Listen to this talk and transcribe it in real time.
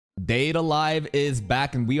Date Alive is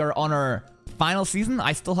back, and we are on our final season.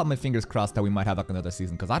 I still have my fingers crossed that we might have like another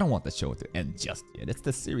season because I don't want the show to end just yet. It's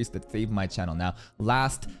the series that saved my channel. Now,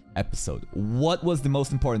 last episode, what was the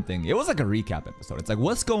most important thing? It was like a recap episode. It's like,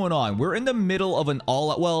 what's going on? We're in the middle of an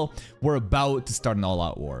all-out, well, we're about to start an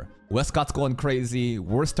all-out war. Westcott's going crazy.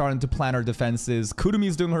 We're starting to plan our defenses.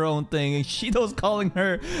 Kurumi's doing her own thing. Shido's calling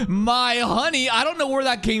her my honey. I don't know where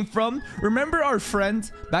that came from. Remember our friend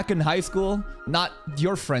back in high school? Not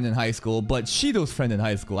your friend in high school, but Shido's friend in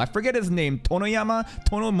high school. I forget his name. Tonoyama?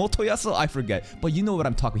 Tono Motoyasu? I forget. But you know what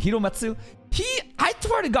I'm talking about. Hiromatsu? I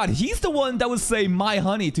swear to God, he's the one that would say my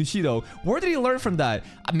honey to Shido. Where did he learn from that?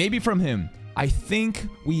 Maybe from him. I think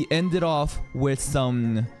we ended off with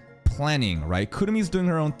some planning, right? Kurumi's doing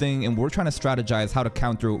her own thing, and we're trying to strategize how to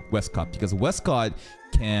counter Westcott, because Westcott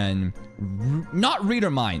can not read our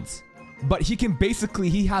minds, but he can basically,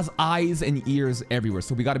 he has eyes and ears everywhere.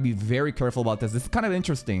 So we got to be very careful about this. It's kind of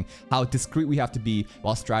interesting how discreet we have to be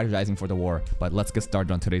while strategizing for the war. But let's get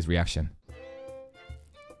started on today's reaction.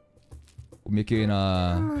 We're making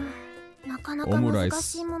omurice.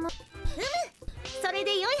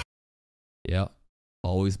 Yep.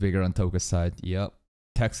 Always bigger on Toka's side. Yep.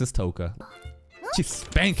 Texas Toka. She's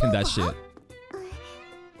spanking that shit.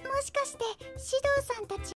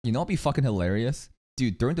 You know what'd be fucking hilarious?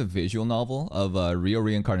 Dude, during the visual novel of Rio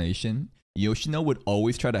Reincarnation, Yoshino would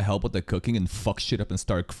always try to help with the cooking and fuck shit up and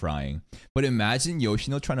start crying. But imagine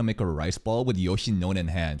Yoshino trying to make a rice ball with Yoshino in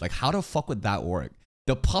hand. Like, how the fuck would that work?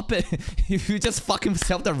 The puppet, if you just fuck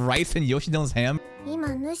himself the rice in Yoshino's hand.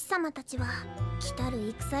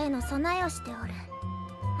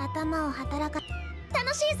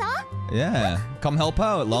 Yeah, come help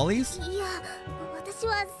out, lollies.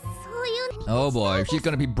 Oh boy, she's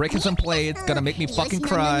gonna be breaking some plates, gonna make me fucking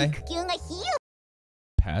cry.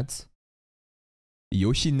 Pads?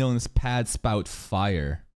 Yoshino's pads spout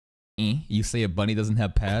fire. You say a bunny doesn't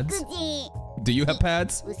have pads? Do you have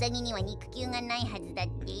pads?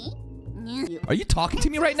 Are you talking to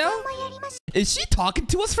me right now? Is she talking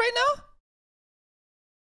to us right now?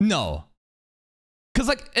 No. Cause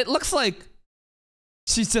like, it looks like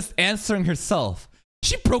she's just answering herself.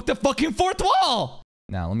 She broke the fucking fourth wall!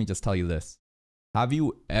 Now, let me just tell you this. Have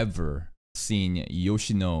you ever seen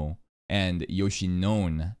Yoshino and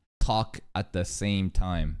Yoshinon talk at the same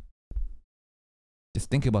time? Just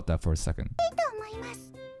think about that for a second.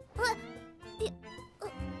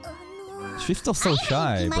 She's still so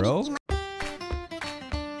shy, bro.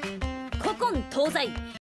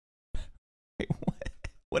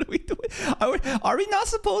 What are we doing? Are we not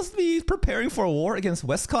supposed to be preparing for a war against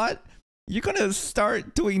Westcott? You're gonna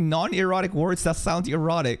start doing non-erotic words that sound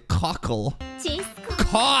erotic. Cockle.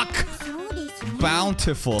 Cock.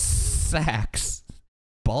 Bountiful. Sax.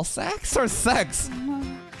 Ball sacks or sex?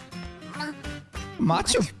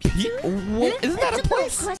 Machu Picchu? Isn't that a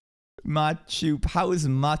place? How is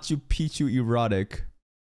Machu Picchu erotic?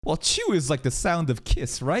 Well, chew is like the sound of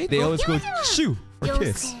kiss, right? They always go chew for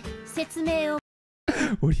kiss.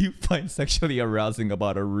 What do you find sexually arousing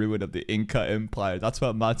about a ruin of the Inca Empire? That's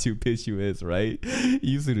what Machu Picchu is, right?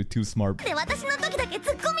 You're too smart.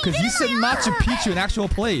 Because you said Machu Picchu, an actual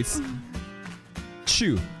place.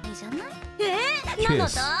 Chew.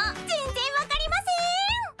 Kiss.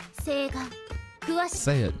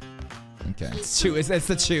 Say it. Okay. It's chew. It's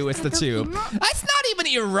the chew. It's the chew. That's not even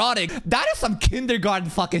erotic. That is some kindergarten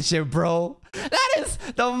fucking shit, bro. That is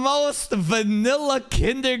the most vanilla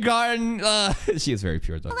kindergarten. She is very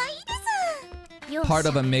pure, though. Heart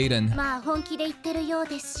of a maiden.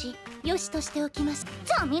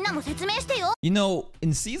 You know,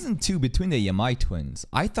 in season 2, between the Yamai twins,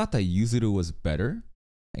 I thought that Yuzuru was better,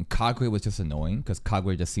 and Kaguya was just annoying because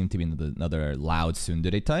Kaguya just seemed to be another loud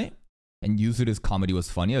tsundere type. And Yuzuru's comedy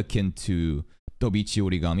was funny, akin to Dobichi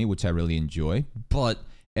Origami, which I really enjoy. But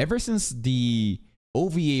ever since the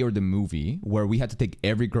OVA or the movie, where we had to take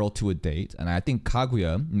every girl to a date, and I think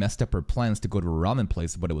Kaguya messed up her plans to go to a ramen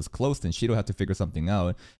place, but it was closed, and Shido had to figure something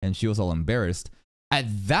out, and she was all embarrassed. At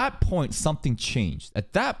that point, something changed.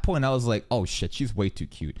 At that point, I was like, oh shit, she's way too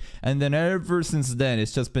cute. And then ever since then,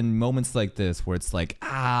 it's just been moments like this where it's like,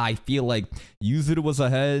 I feel like Yuzuru was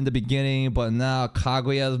ahead in the beginning, but now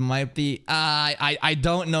Kaguya might be, I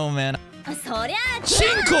don't know, man.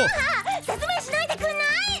 Shinko!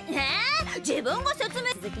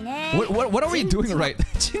 What are we doing right?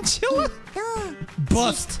 Chinchilla?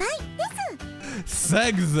 Bust.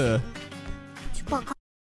 Segs. Chupacabra.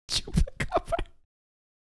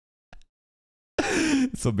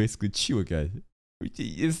 So basically, chew again.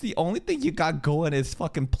 It's the only thing you got going is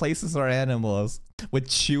fucking places or animals with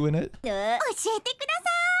chew in it.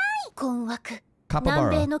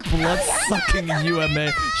 Capybara. Blood-sucking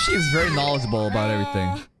UMA. She is very knowledgeable about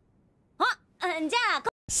everything.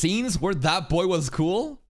 Scenes where that boy was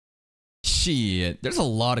cool? Shit. There's a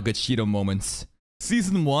lot of good Shido moments.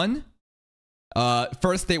 Season 1.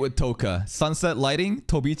 First date with Toka. Sunset lighting.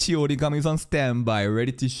 Tobichi Origami's on standby,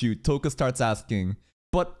 ready to shoot. Toka starts asking,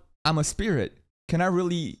 but I'm a spirit. Can I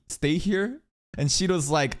really stay here? And Shido's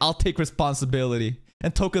like, I'll take responsibility.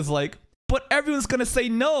 And Toka's like, but everyone's gonna say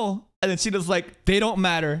no. And then Shido's like, they don't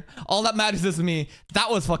matter. All that matters is me. That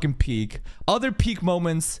was fucking peak. Other peak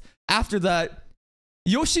moments. After that,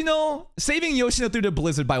 Yoshino, saving Yoshino through the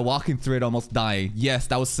blizzard by walking through it, almost dying. Yes,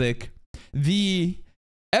 that was sick. The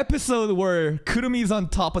episode where Kurumi's on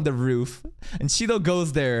top of the roof and Shido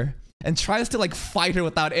goes there and tries to like fight her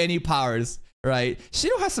without any powers, right?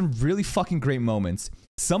 Shido has some really fucking great moments.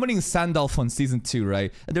 Summoning Sandalph on season 2,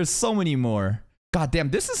 right? And there's so many more. God damn,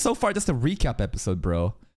 this is so far just a recap episode,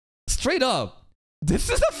 bro. Straight up. This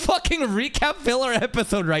is a fucking recap filler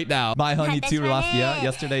episode right now. My Honey 2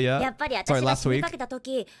 yesterday, yeah. Sorry, last week.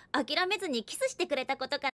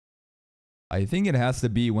 I think it has to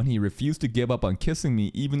be when he refused to give up on kissing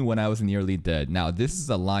me even when I was nearly dead. Now, this is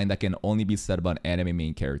a line that can only be said about an anime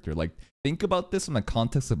main character. Like, think about this in the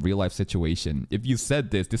context of real life situation. If you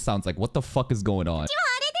said this, this sounds like, what the fuck is going on?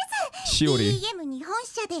 Shiori.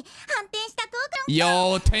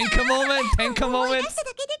 Yo, Tenka moment, Tenka moment.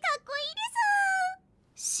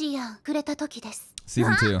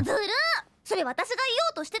 Season 2.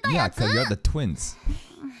 Yeah, because you're the twins.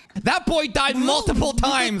 That boy died multiple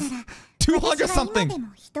times. 200 something.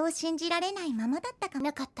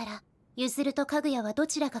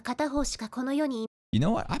 You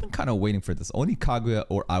know what? I've been kind of waiting for this. Only Kaguya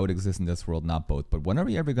or I would exist in this world, not both. But when are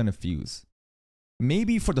we ever gonna fuse?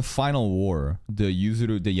 Maybe for the final war, the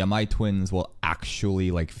Yamai twins will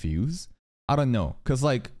actually like fuse. I don't know, cause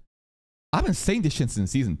like I've been saying this shit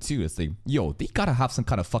since season 2. It's like, yo, they gotta have some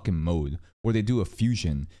kind of fucking mode where they do a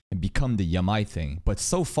fusion and become the Yamai thing. But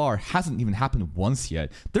so far, hasn't even happened once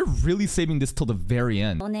yet. They're really saving this till the very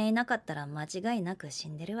end. Who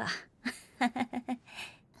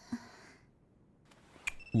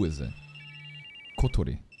is it?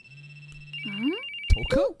 Kotori.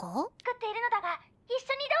 Toka?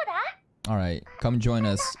 Alright, come join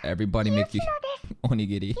us. Everybody make you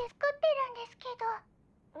onigiri.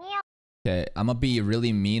 Okay, I'm gonna be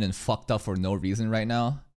really mean and fucked up for no reason right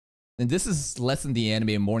now. And this is less in the anime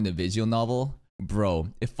and more in the visual novel. Bro,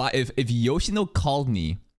 if Yoshino called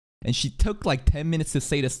me and she took like 10 minutes to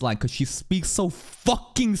say this line because she speaks so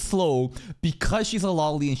fucking slow because she's a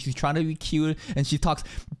lolly and she's trying to be cute and she talks,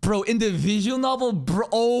 bro, in the visual novel, bro,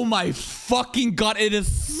 oh my fucking god, it is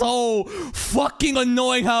so fucking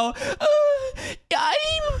annoying how I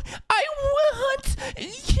want,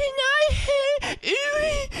 can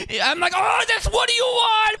I'm like, oh, that's what do you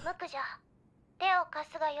want?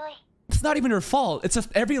 It's not even her fault. It's just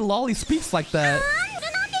every lolly speaks like that.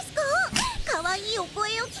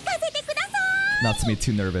 Not to be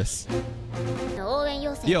too nervous.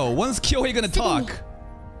 Yo, when's Kyohei gonna talk?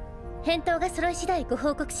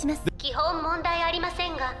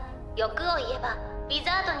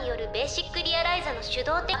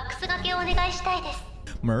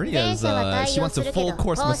 Maria's, she wants a full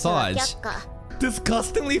course massage.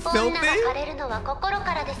 Disgustingly filthy?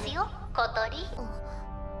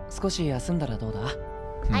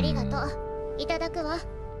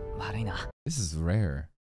 This is rare.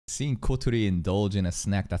 Seeing Kotori indulge in a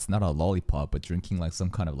snack that's not a lollipop, but drinking like some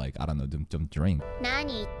kind of like, I don't know, drink.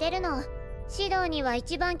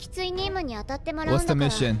 What's the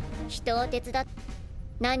mission?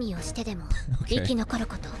 Okay.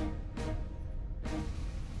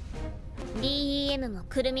 DEM も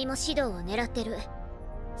クルミも指導を狙ってる。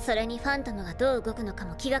それにファントムがどう動くのか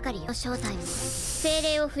も気がかりよ。正体も精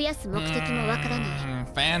霊を増やす目的もわからない。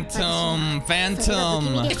Phantom.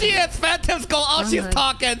 Yes, Phantom's go. Oh, she's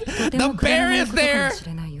talking. The bear is there.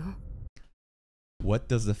 What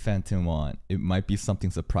does the Phantom want? It might be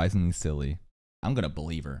something surprisingly silly. I'm gonna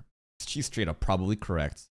believe her. She's straight up probably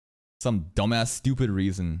correct. Some dumbass stupid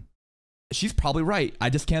reason. She's probably right. I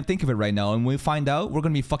just can't think of it right now. And when we find out, we're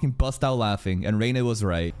gonna be fucking bust out laughing. And Reina was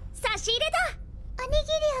right.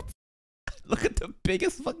 Look at the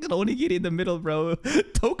biggest fucking onigiri in the middle, bro.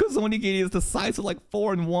 Toka's onigiri is the size of like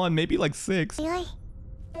 4 and 1, maybe like 6. Yo!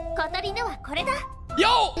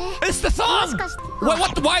 It's the song!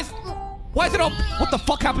 What? Why is it up? What the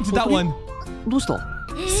fuck happened to that one?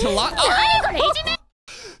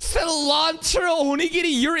 Cilantro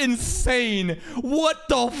onigiri? You're insane. What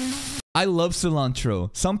the f? I love cilantro.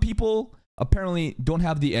 Some people apparently don't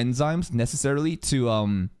have the enzymes necessarily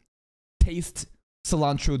to taste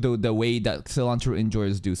cilantro the way that cilantro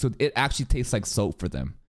enjoyers do. So it actually tastes like soap for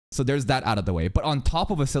them. So there's that out of the way. But on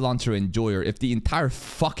top of a cilantro enjoyer, if the entire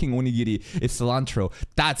fucking onigiri is cilantro,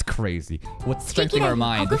 that's crazy. What's strengthening our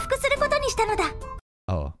mind?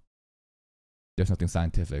 Oh. There's nothing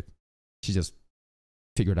scientific. She just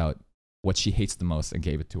figured out what she hates the most and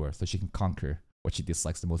gave it to her so she can conquer what she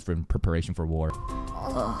dislikes the most for in preparation for war.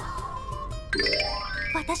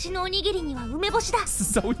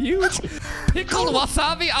 So huge! Pickled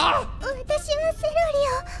wasabi! Ah!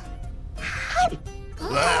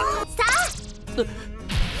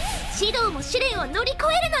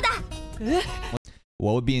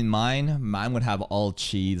 What would be in mine? Mine would have all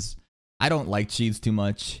cheese. I don't like cheese too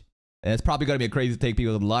much. And it's probably gonna be a crazy take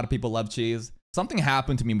because a lot of people love cheese. Something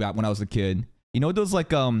happened to me back when I was a kid. You know those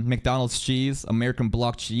like McDonald's cheese, American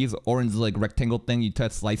block cheese, orange like rectangle thing you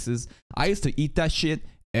touch slices? I used to eat that shit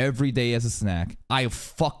every day as a snack. I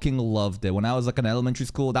fucking loved it. When I was like in elementary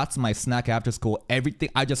school, that's my snack after school. Everything,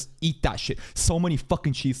 I just eat that shit. So many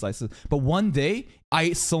fucking cheese slices. But one day, I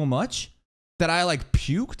ate so much that I like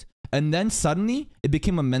puked. And then suddenly, it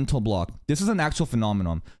became a mental block. This is an actual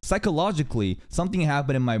phenomenon. Psychologically, something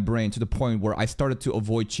happened in my brain to the point where I started to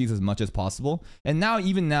avoid cheese as much as possible. And now,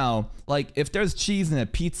 even now, like if there's cheese in a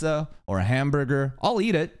pizza or a hamburger, I'll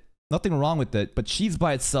eat it. Nothing wrong with it. But cheese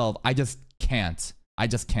by itself, I just can't. I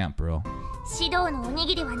just can't, bro. What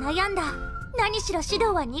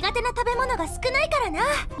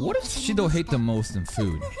does Shido hate the most in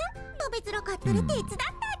food?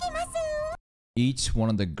 Each one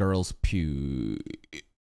of the girls puke.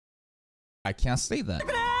 I can't say that.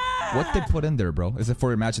 What they put in there, bro? Is it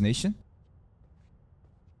for imagination?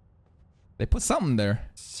 They put something there.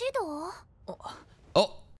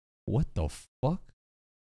 Oh! What the fuck?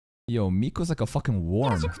 Yo, Miko's like a fucking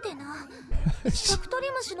worm.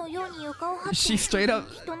 She straight up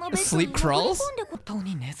sleep crawls?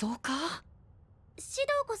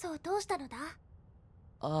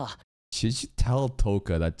 Should you tell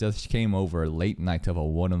Toka that just came over late night to have a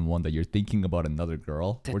one-on-one that you're thinking about another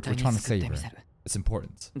girl? We're trying to save her. It's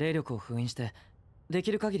important.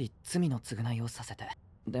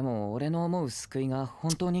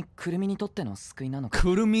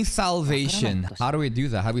 Kurumi salvation. How do we do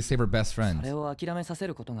that? How do we save our best friend? Can't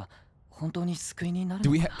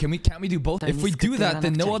we do both? If we do that,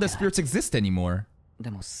 then no other spirits exist anymore.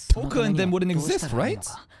 Toka and them wouldn't exist, right?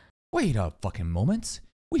 Wait a fucking moment.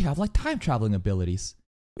 We have like time traveling abilities.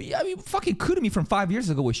 I mean, fucking Kurumi from 5 years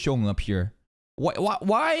ago was showing up here.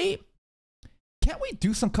 Why? Can't we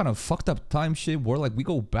do some kind of fucked up time shit where like we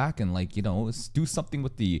go back and like, you know, do something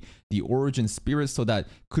with the origin spirit so that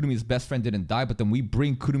Kurumi's best friend didn't die, but then we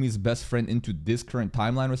bring Kurumi's best friend into this current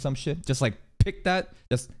timeline or some shit? Just like pick that,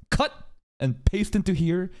 just cut and paste into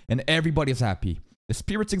here and everybody's happy. The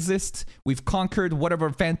spirits exist. We've conquered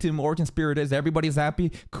whatever phantom origin spirit is. Everybody's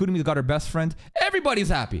happy. Kurumi's got her best friend. Everybody's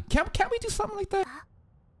happy. Can't we do something like that?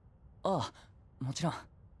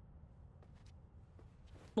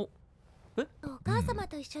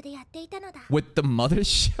 With the mother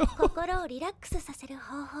show?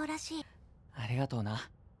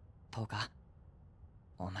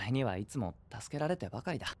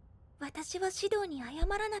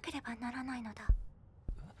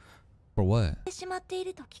 For what?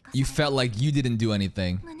 You felt like you didn't do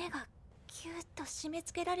anything.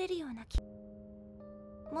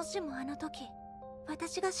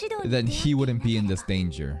 Then he wouldn't be in this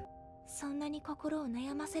danger.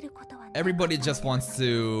 Everybody just wants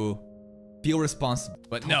to feel responsible.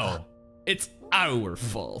 But no, it's our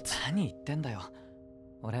fault.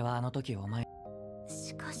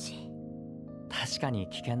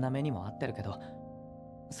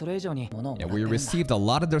 Yeah, we received a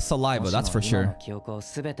lot of their saliva, that's for sure.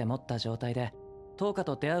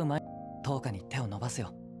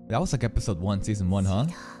 That was like episode 1, season 1, huh?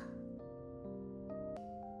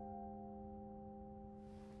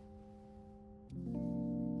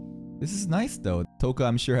 This is nice though. Toka,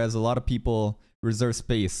 I'm sure, has a lot of people reserve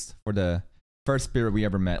space for the first spirit we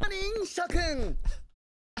ever met.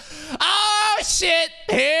 Oh shit!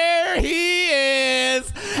 Here he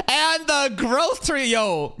is! And the growth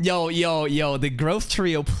trio! Yo, the growth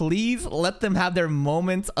trio, please let them have their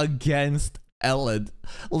moments against Elid.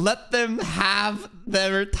 Let them have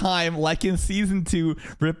their time, like in season 2,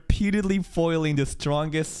 repeatedly foiling the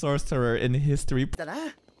strongest sorcerer in history.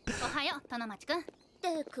 I'm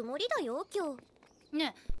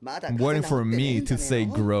waiting for me to say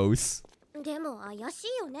gross.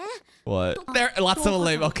 What? There, lots of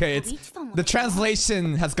lame. Okay, it's the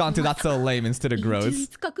translation has gone to that's so lame instead of gross.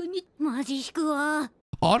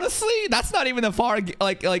 Honestly, that's not even a far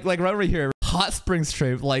like right over here. hot springs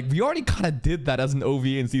trip. Like, we already kind of did that as an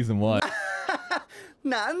OVA in season 1.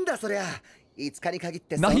 No,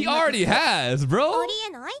 he already has, bro.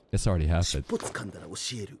 It's already happened.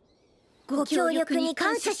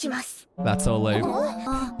 That's so lame.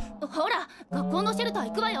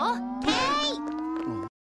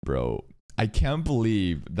 Bro, I can't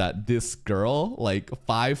believe that this girl, like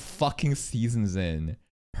 5 fucking seasons in,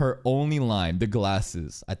 her only line, the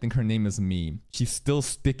glasses, I think her name is Me. She's still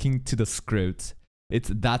sticking to the script.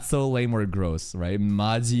 That's so lame or gross, right?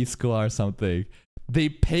 Majisko or something. They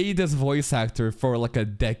paid this voice actor for like a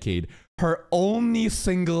decade. Her only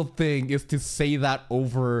single thing is to say that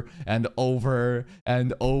over and over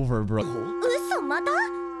and over, bro.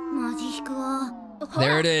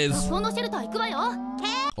 There it is.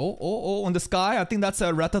 Oh, in the sky. I think that's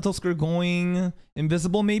a Ratatosker going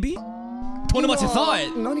invisible, maybe? Tonomachi saw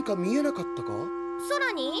it!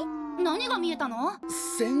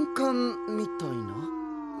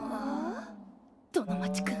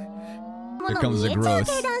 Here comes the gross.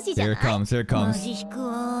 Here it comes.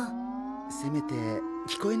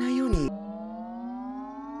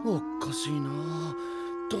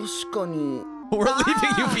 We're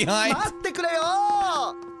leaving you behind.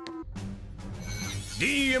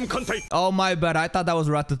 Oh, my bad. I thought that was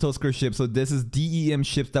Ratatosker ship. So this is DEM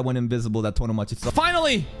ships that went invisible that Tonomachi saw.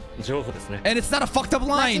 Finally! And it's not a fucked up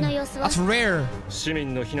line. That's rare.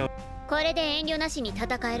 これで遠慮なしに戦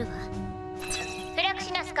えるわ。フラク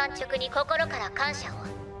シナス艦長に心から感謝を。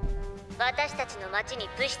私たちの町に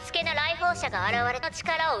ぶしつけな来訪者が現れの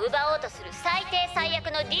力を奪おうとする最低最悪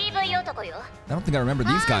の DV 男よ。I don't think I remember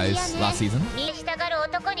these guys last season. に従う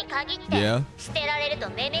男に限って、捨てられると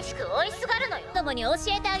めめしく追いすがるのよ。共に教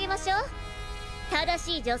えてあげましょう。正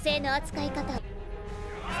しい女性の扱い方。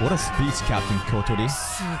What a speech, Captain Kotori.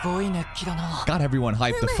 Got everyone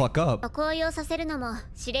hyped the fuck up. 高揚させるのも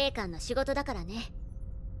司令官の仕事だからね。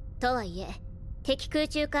とはいえ、敵空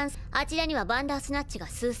中艦あちらにはバンダースナッチが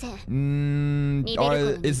数千。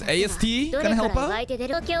Is AST gonna help out?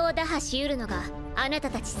 東京を打破しうるのがあなた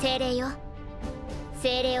たち精霊よ。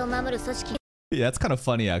精霊を守る組織。Yeah, that's kind of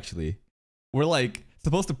funny actually. We're like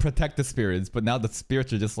supposed to protect the spirits, but now the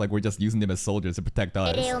spirits are just like we're just using them as soldiers to protect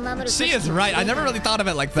us. She is right. I never really thought of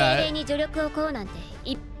it like that.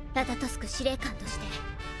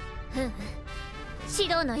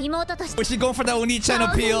 Was she going for the Oni-chan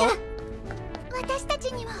appeal? Where's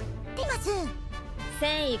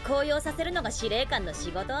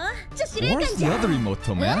the other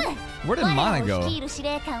emote, man? Where did Mana go?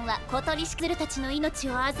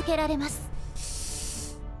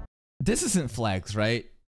 This isn't flags, right?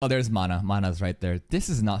 Oh, there's Mana. Mana's right there. This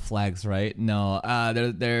is not flags, right? No,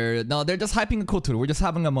 they're just hyping a Kotori. We're just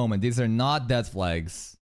having a moment. These are not death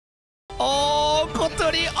flags. Oh,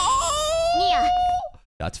 Kotori! Oh!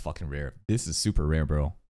 That's fucking rare. This is super rare,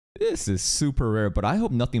 bro. This is super rare, but I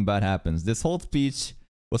hope nothing bad happens. This whole speech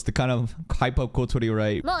was to kind of hype up Kotori,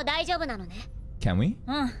 right? Can we?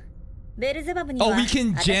 Oh, we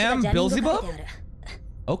can jam Beelzebub?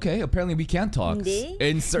 Okay, apparently we can talk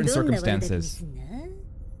in certain circumstances.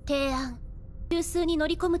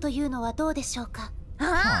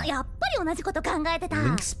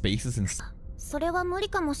 Link spaces and stuff.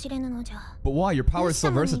 But why? Your power is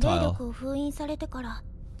so versatile.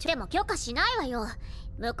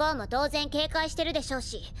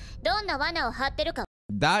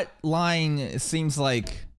 That line seems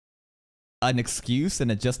like an excuse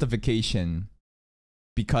and a justification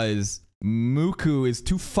because Muku is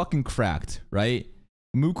too fucking cracked, right?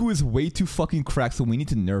 Muku is way too fucking cracked, so we need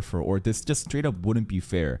to nerf her, or this just straight up wouldn't be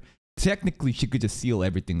fair. Technically, she could just seal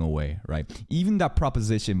everything away, right? Even that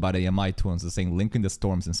proposition by the Yamai twins is saying linking the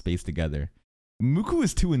storms and space together. Muku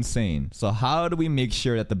is too insane, so how do we make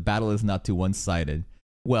sure that the battle is not too one-sided?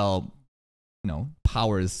 Well, you know,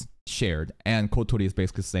 power is shared, and Kotori is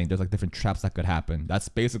basically saying there's like different traps that could happen. That's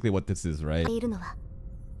basically what this is, right? DEM's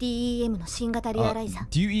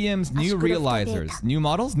new realizers. New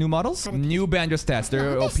models? New models? New Banjo stats.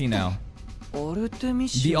 They're OP now.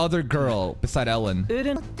 The other girl beside Ellen.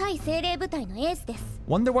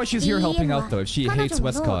 Wonder why she's here helping out though if she hates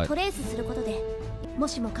Westcott.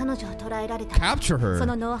 Capture her.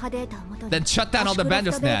 Then shut down all the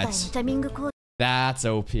Banjo snatch. That's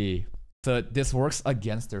OP. So this works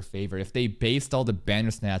against their favor. If they based all the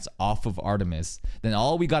Bandersnatch off of Artemis, then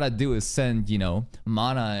all we gotta do is send, you know,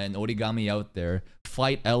 Mana and Origami out there,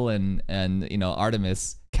 fight Ellen and, you know,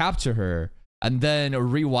 Artemis, capture her, and then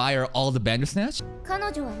rewire all the Bandersnatch? And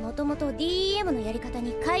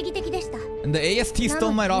the AST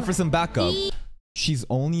still might offer some backup. She's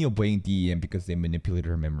only obeying DEM because they manipulated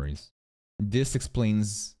her memories. This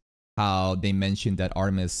explains how they mentioned that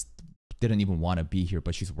Artemis didn't even want to be here,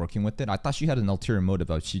 but she's working with it. I thought she had an ulterior motive.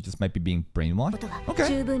 She just might be being brainwashed.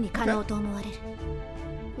 Okay.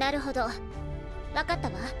 なるほど。わかった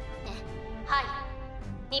わ。はい。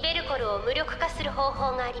ニベルコルを無力化する方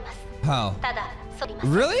法があります。How? ただ、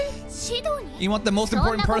Really? You want the most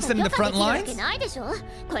important person in the front lines? ないでしょ。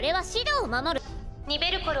これは指導を守る。ニ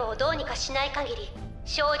ベルコルをどうにかしない限り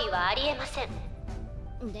勝利はありえません。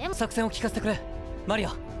でも作戦を聞かせてくれ、マリ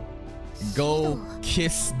ア。Go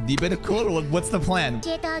kiss Niberu-Koro? What's the plan?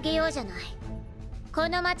 教えてあげようじゃない。こ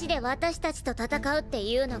の町で私たちと戦うって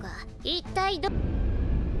いうのが一体ど。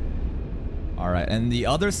Alright, and the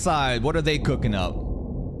other side, what are they cooking up?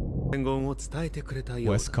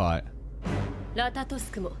 Westcott.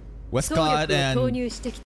 Westcott and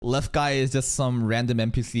left guy is just some random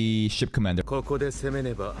NPC ship commander. ここで攻め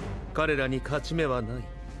ねば彼らに勝ち目はない。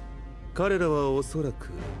彼らはおそらく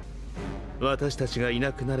私たちがい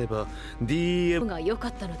なくなれば DM が良か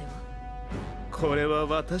ったのでは。これは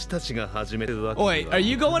私たちが始めるわけ。 Wait, are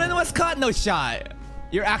you going in Westcott? No shot.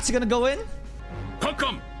 You're actually gonna go in? 各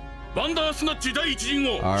艦バンダースナッチ第一陣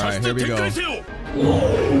を Alright, here we go. せよ。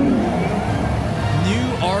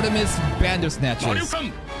 New Artemis Bandersnatchers.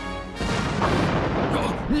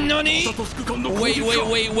 Nani?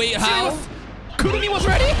 Wait, how? Kurumi was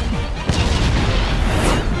ready?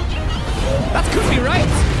 That's Kurumi, right?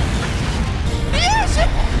 Yes!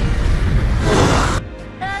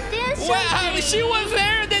 Wow, she was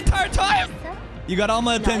there the entire time! You got all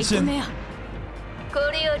my attention. こ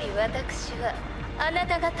れより私はあな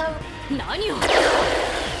た方を何を。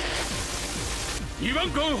2番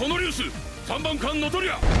艦ホノリウス、3番艦ノトリ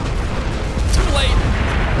ア。 Too late.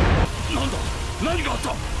 なんだ、何があっ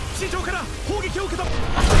た。地上から砲撃を受けた。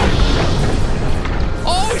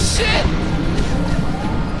 Oh shit!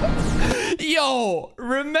 Yo,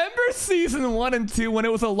 remember season 1 and 2 when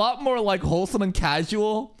it was a lot more like wholesome and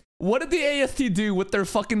casual? What did the AST do with their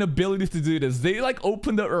fucking abilities to do this? They like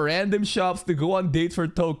opened up random shops to go on dates for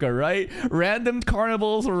Toka, right? Random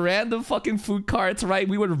carnivals, random fucking food carts, right?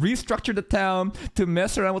 We would restructure the town to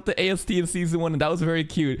mess around with the AST in season 1, and that was very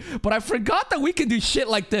cute. But I forgot that we could do shit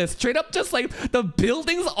like this. Straight up just like the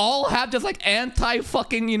buildings all have just like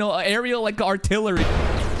anti-fucking, you know, aerial like artillery.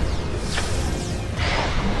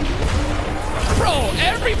 Bro,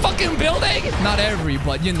 every fucking building? Not every,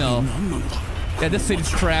 but you know. Yeah, this city's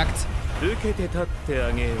cracked.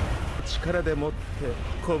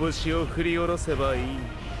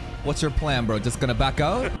 What's your plan, bro? Just gonna back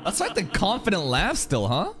out? That's like the confident laugh still,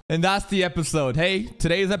 huh? And that's the episode. Hey,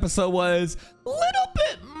 today's episode was a little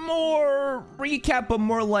bit more recap, but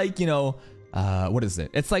more like, you know, what is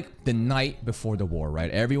it? It's like the night before the war,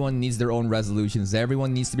 right? Everyone needs their own resolutions.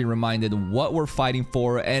 Everyone needs to be reminded what we're fighting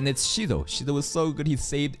for. And it's Shido. Shido was so good. He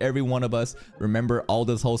saved every one of us. Remember all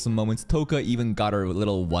those wholesome moments. Toka even got her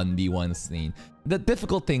little 1v1 scene. The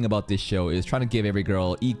difficult thing about this show is trying to give every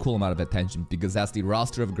girl equal amount of attention, because as the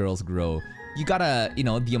roster of girls grow, you gotta, you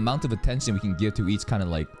know, the amount of attention we can give to each kind of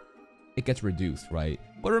like, it gets reduced, right?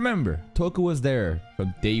 But remember, Toka was there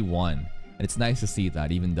from day one. And it's nice to see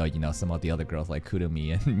that, even though, you know, some of the other girls like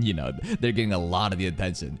Kurumi and, you know, they're getting a lot of the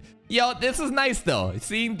attention. Yo, this is nice though.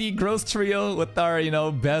 Seeing the Gross Trio with our, you know,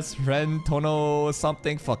 best friend Tono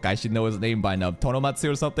something. Fuck, I should know his name by now. Tonomatsu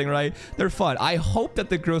or something, right? They're fun. I hope that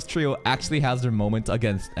the Gross Trio actually has their moment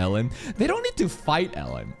against Ellen. They don't need to fight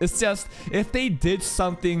Ellen. It's just, if they did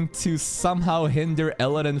something to somehow hinder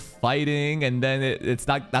Ellen in fighting, and then it's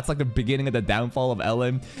not, that's like the beginning of the downfall of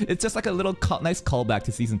Ellen. It's just like a little nice callback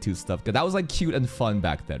to season 2 stuff. Because that was like cute and fun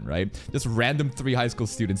back then, right? Just random 3 high school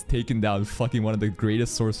students taking down fucking one of the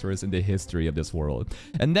greatest sorcerers in the history of this world.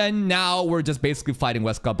 And then now we're just basically fighting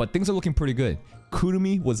Westcott, but things are looking pretty good.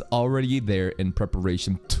 Kurumi was already there in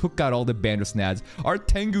preparation, took out all the Bandersnatch. Our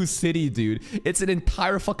Tengu City, dude, it's an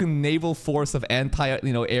entire fucking naval force of anti,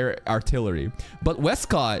 you know, air artillery. But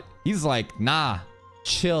Westcott, he's like, nah,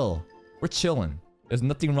 chill. We're chilling. There's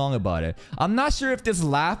nothing wrong about it. I'm not sure if this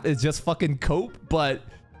laugh is just fucking cope, but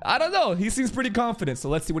I don't know. He seems pretty confident. So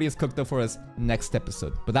let's see what he has cooked up for us next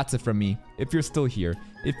episode. But that's it from me. If you're still here,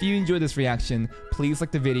 if you enjoyed this reaction, please like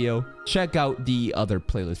the video. Check out the other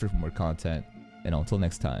playlist for more content. And until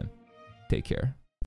next time, take care.